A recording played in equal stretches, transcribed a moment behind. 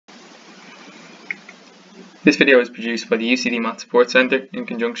This video is produced by the UCD Math Support Centre in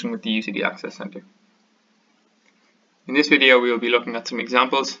conjunction with the UCD Access Centre. In this video we will be looking at some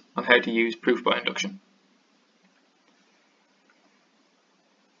examples on how to use proof by induction.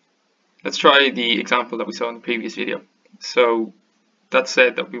 Let's try the example that we saw in the previous video. So that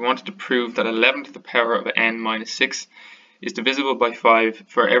said that we wanted to prove that 11 to the power of n minus 6 is divisible by 5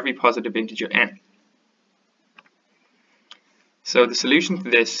 for every positive integer n. So the solution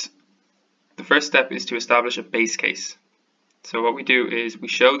to this, the first step is to establish a base case. So what we do is we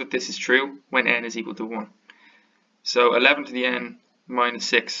show that this is true when n is equal to 1. So 11 to the n minus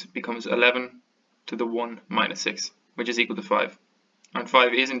 6 becomes 11 to the 1 minus 6, which is equal to 5. And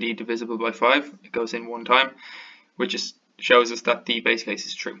 5 is indeed divisible by 5. It goes in one time, which shows us that the base case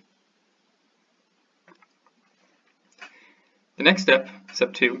is true. The next step,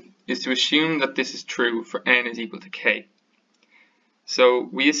 step 2, is to assume that this is true for n is equal to k. So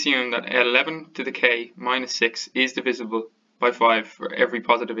we assume that 11 to the k minus 6 is divisible by 5 for every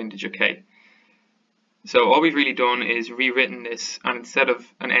positive integer k. So all we've really done is rewritten this, and instead of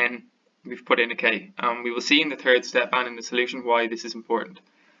an n, we've put in a k. We will see in the third step and in the solution why this is important,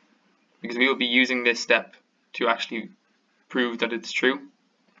 because we will be using this step to actually prove that it's true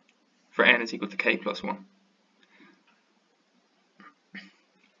for n is equal to k plus 1.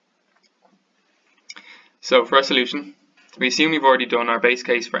 So for our solution, we assume we've already done our base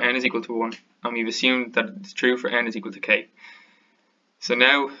case for n is equal to 1, and we've assumed that it's true for n is equal to k. So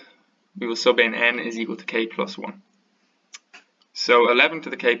now we will sub in n is equal to k plus 1. So 11 to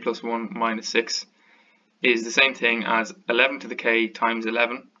the k plus 1 minus 6 is the same thing as 11 to the k times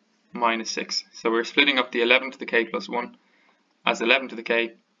 11 minus 6. So we're splitting up the 11 to the k plus 1 as 11 to the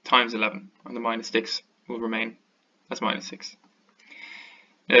k times 11, and the minus 6 will remain as minus 6.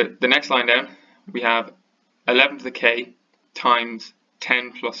 Now, the next line down, we have 11 to the k times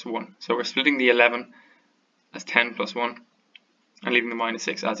 10 plus 1. So we're splitting the 11 as 10 plus 1 and leaving the minus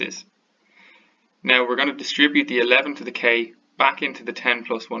 6 as is. Now we're going to distribute the 11 to the k back into the 10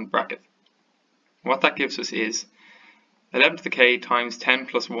 plus 1 bracket. What that gives us is 11 to the k times 10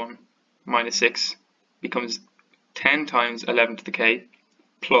 plus 1 minus 6 becomes 10 times 11 to the k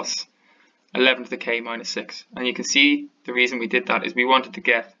plus 11 to the k minus 6. And you can see the reason we did that is we wanted to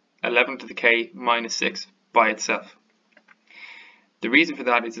get 11 to the k minus 6 by itself. The reason for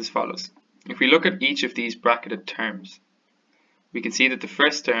that is as follows. If we look at each of these bracketed terms, we can see that the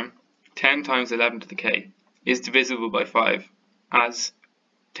first term, 10 times 11 to the k, is divisible by 5, as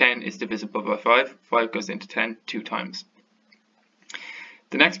 10 is divisible by 5. 5 goes into 10 2 times.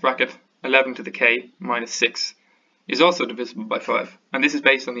 The next bracket, 11 to the k minus 6, is also divisible by 5, and this is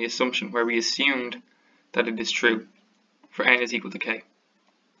based on the assumption where we assumed that it is true for n is equal to k.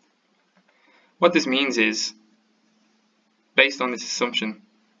 What this means is, based on this assumption,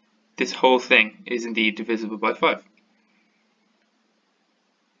 this whole thing is indeed divisible by 5.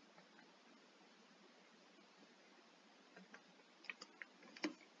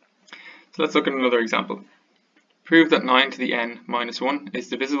 So let's look at another example. Prove that 9 to the n minus 1 is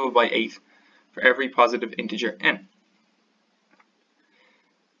divisible by 8 for every positive integer n.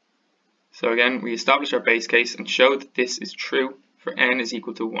 So again, we establish our base case and show that this is true for n is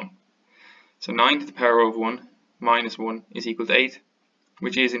equal to 1. So 9 to the power of 1 minus 1 is equal to 8,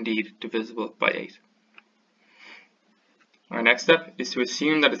 which is indeed divisible by 8. Our next step is to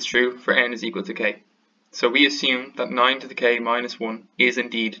assume that it's true for n is equal to k. So we assume that 9 to the k minus 1 is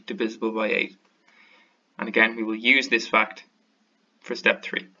indeed divisible by 8. And again, we will use this fact for step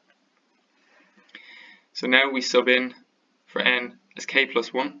 3. So now we sub in for n as k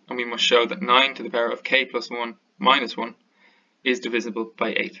plus 1, and we must show that 9 to the power of k plus 1 minus 1 is divisible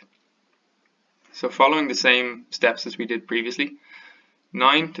by 8. So following the same steps as we did previously,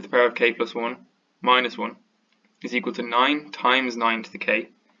 9 to the power of k plus 1 minus 1 is equal to 9 times 9 to the k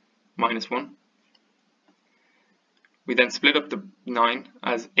minus 1. We then split up the 9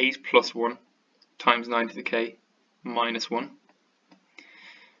 as 8 plus 1 times 9 to the k minus 1.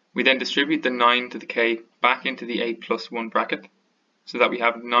 We then distribute the 9 to the k back into the 8 plus 1 bracket, so that we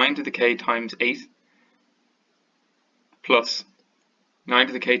have 9 to the k times 8 plus 9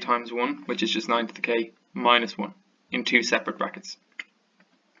 to the k times 1, which is just 9 to the k minus 1, in two separate brackets.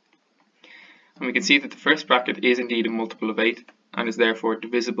 And we can see that the first bracket is indeed a multiple of 8 and is therefore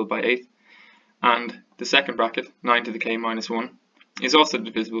divisible by 8. And the second bracket, 9 to the k minus 1, is also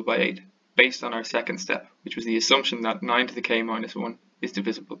divisible by 8, based on our second step, which was the assumption that 9 to the k minus 1 is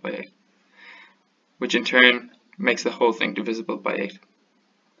divisible by 8, which in turn makes the whole thing divisible by 8.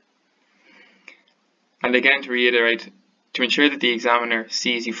 And again, to reiterate, to ensure that the examiner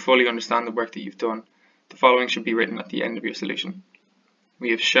sees you fully understand the work that you've done, the following should be written at the end of your solution. We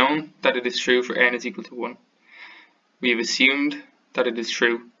have shown that it is true for n is equal to 1, we have assumed that it is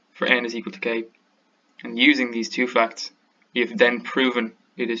true for n is equal to k, and using these two facts, we have then proven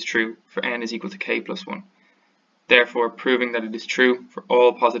it is true for n is equal to k plus 1, therefore proving that it is true for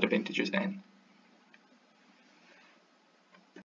all positive integers n.